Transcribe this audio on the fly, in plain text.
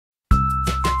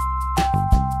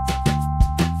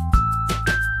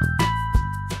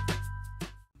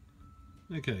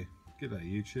Okay, g'day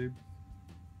YouTube.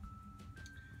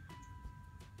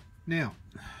 Now,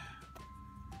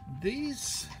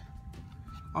 these,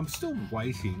 I'm still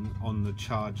waiting on the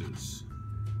chargers.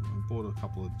 I bought a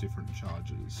couple of different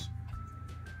chargers.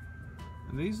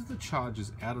 And these are the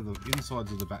chargers out of the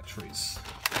insides of the batteries.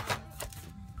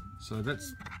 So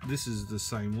this is the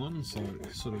same one, so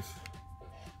it sort of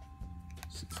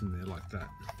sits in there like that,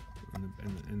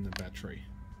 in the battery.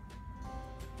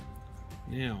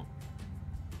 Now,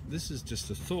 this is just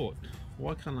a thought.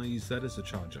 Why can't I use that as a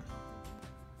charger?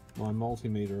 My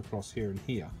multimeter across here and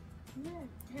here.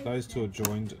 Those two are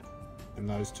joined and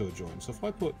those two are joined. So if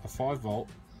I put a 5 volt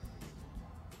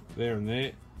there and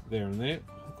there, there and there,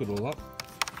 hook it all up,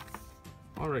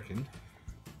 I reckon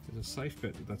there's a safe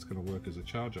bet that that's going to work as a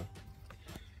charger.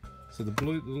 So the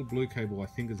little blue cable I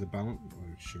think is a balance,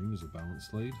 I assume is a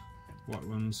balance lead. White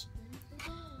one's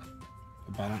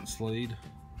a balance lead.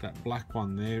 That black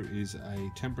one there is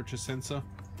a temperature sensor,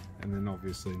 and then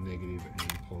obviously negative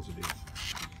and positive.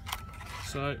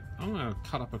 So I'm going to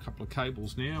cut up a couple of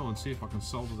cables now and see if I can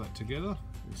solder that together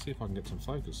and see if I can get some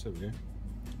focus. There we go.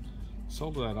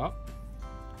 Solder that up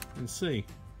and see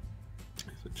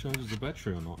if it charges the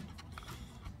battery or not.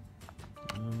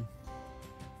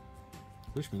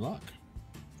 Wish me luck.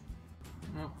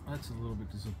 Well, that's a little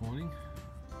bit disappointing.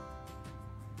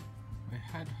 I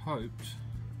had hoped.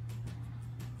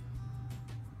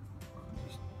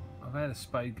 I've had a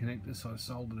spade connector, so I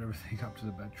soldered everything up to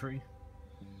the battery.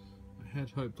 I had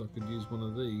hoped I could use one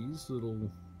of these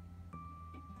little,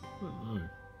 I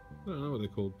don't know what they're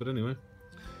called, but anyway,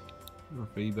 they're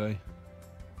off eBay.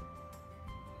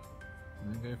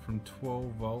 And they go from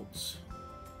 12 volts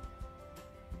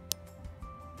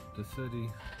to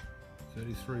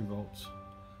 33 volts.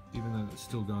 Even though it's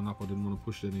still going up, I didn't want to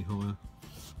push it any higher.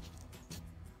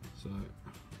 So,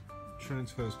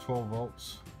 transfers 12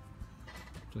 volts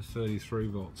to 33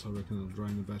 volts. I reckon it'll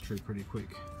drain the battery pretty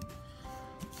quick.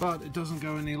 But it doesn't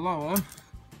go any lower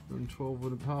than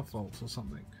 12.5 volts or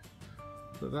something.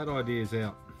 But that idea is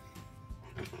out.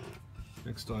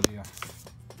 Next idea.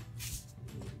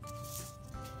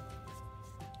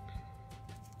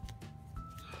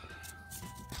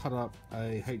 Cut up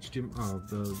a HDMI,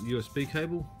 the USB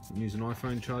cable, and use an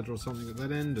iPhone charger or something at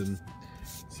that end and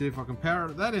see if I can power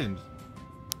it at that end.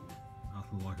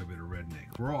 Nothing like a bit of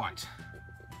redneck. Right.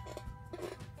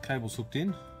 Cable's hooked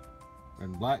in, red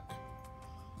and black,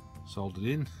 soldered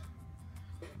in,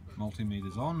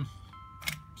 multimeter's on,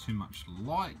 too much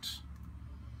light,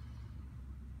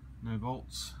 no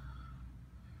volts,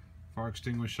 fire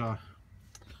extinguisher,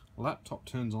 laptop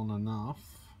turns on enough,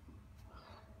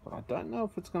 but I don't know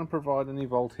if it's going to provide any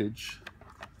voltage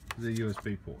to the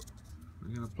USB port.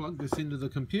 I'm going to plug this into the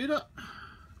computer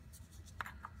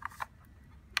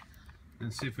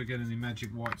and see if we get any magic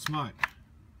white smoke.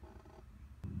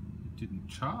 It didn't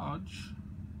charge.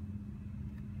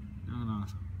 I'm going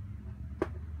to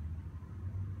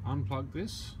unplug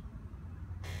this.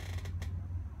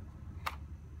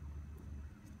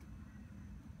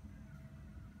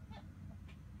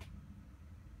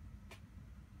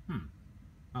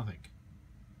 Nothing.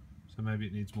 So maybe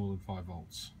it needs more than 5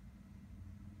 volts.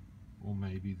 Or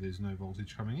maybe there's no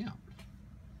voltage coming out.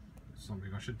 That's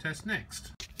something I should test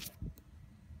next.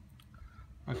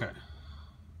 Okay.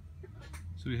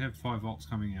 So we have 5 volts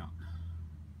coming out.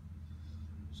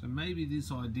 So maybe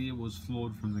this idea was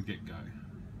flawed from the get-go.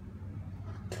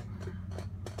 I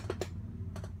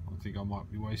think I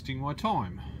might be wasting my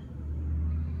time.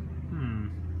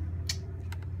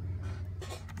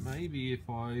 Maybe if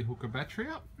I hook a battery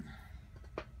up.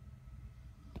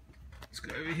 Let's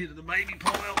go over here to the baby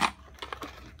pile.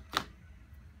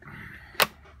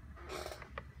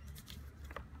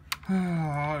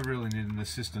 I really need an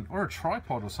assistant or a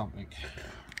tripod or something.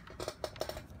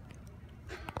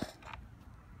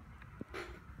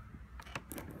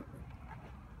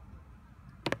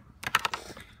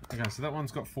 Okay, so that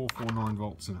one's got 449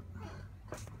 volts in it.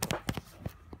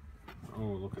 Oh,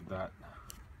 look at that.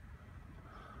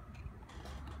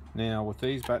 Now with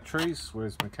these batteries,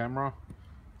 where's my camera?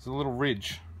 There's a little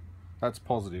ridge. That's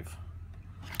positive.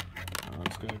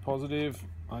 Let's go positive.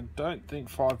 I don't think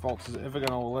 5 volts is ever going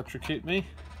to electrocute me.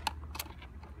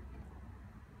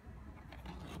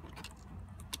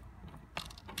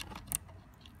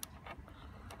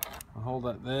 I'll hold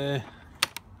that there.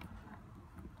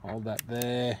 Hold that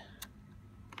there.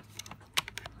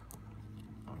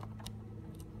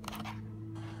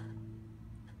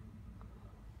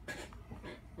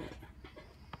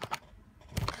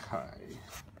 Okay.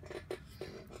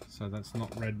 So that's not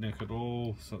redneck at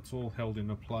all, so it's all held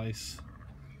into place.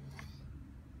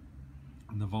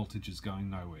 And the voltage is going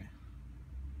nowhere.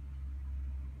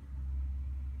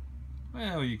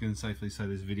 Well, you can safely say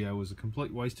this video was a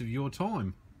complete waste of your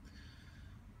time.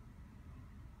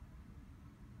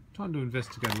 Time to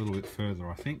investigate a little bit further,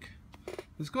 I think.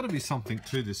 There's got to be something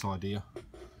to this idea.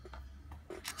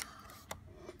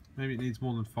 Maybe it needs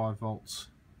more than 5 volts.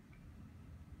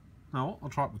 No, I'll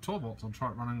try it with 12 volts. I'll try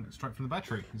it running straight from the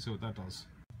battery and see what that does.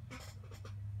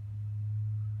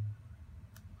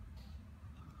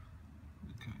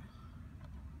 Okay.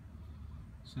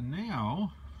 So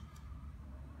now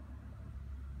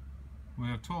we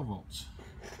have 12 volts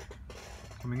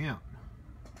coming out.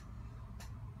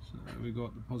 So we've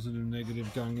got the positive and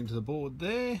negative going into the board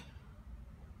there.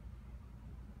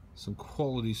 Some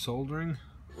quality soldering.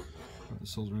 Not the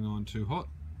soldering iron too hot.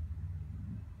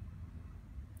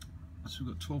 So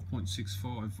we've got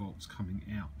 12.65 volts coming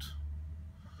out.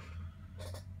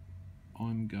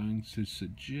 I'm going to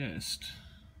suggest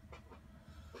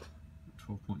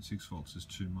 12.6 volts is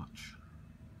too much.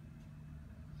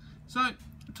 So,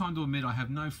 time to admit I have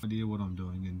no idea what I'm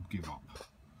doing and give up.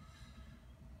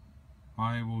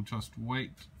 I will just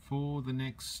wait for the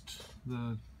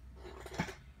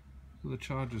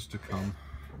chargers to come.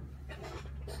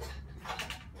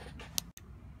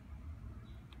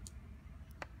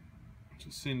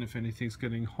 Just seeing if anything's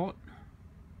getting hot.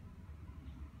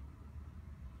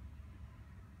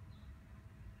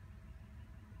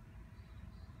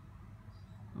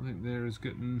 I think there is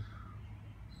getting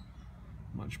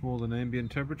much more than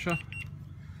ambient temperature.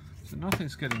 So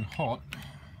nothing's getting hot.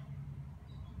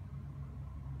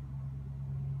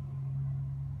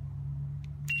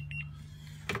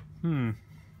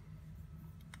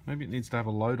 Maybe it needs to have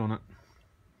a load on it.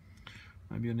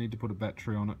 Maybe I need to put a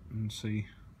battery on it and see.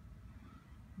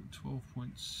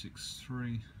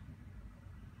 12.63.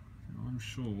 I'm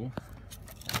sure.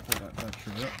 I'll pull that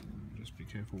battery up. Just be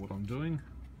careful what I'm doing.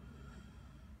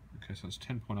 Okay, so it's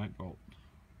 10.8 volt.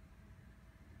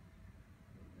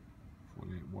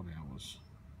 48 watt hours.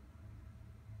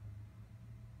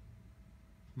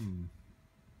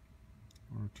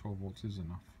 Or 12 volts is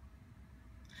enough.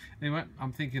 Anyway,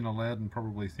 I'm thinking aloud and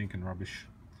probably thinking rubbish.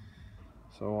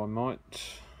 So I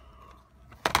might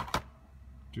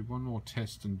do one more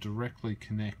test and directly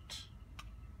connect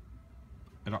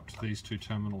it up to these two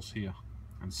terminals here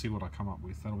and see what I come up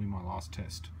with. That'll be my last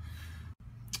test.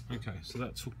 Okay, so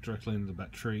that's hooked directly into the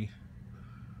battery.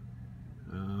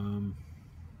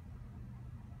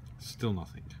 Still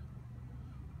nothing.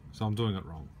 So I'm doing it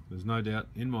wrong. There's no doubt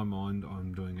in my mind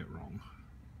I'm doing it wrong.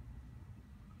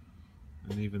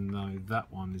 And even though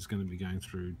that one is going to be going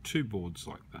through 2 boards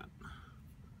like that,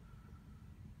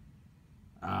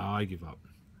 I give up.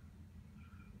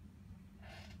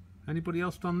 Anybody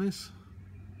else done this?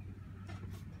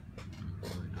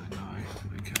 No.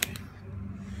 Okay.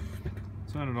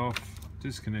 Turn it off,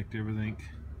 disconnect everything.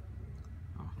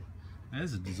 Oh,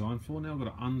 there's a design flaw. Now I've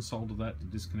got to unsolder that to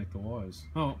disconnect the wires.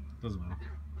 Oh, doesn't matter.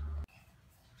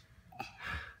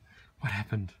 What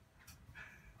happened?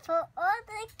 Took all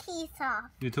the keys off.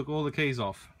 You took all the keys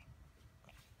off?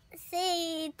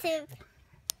 See, to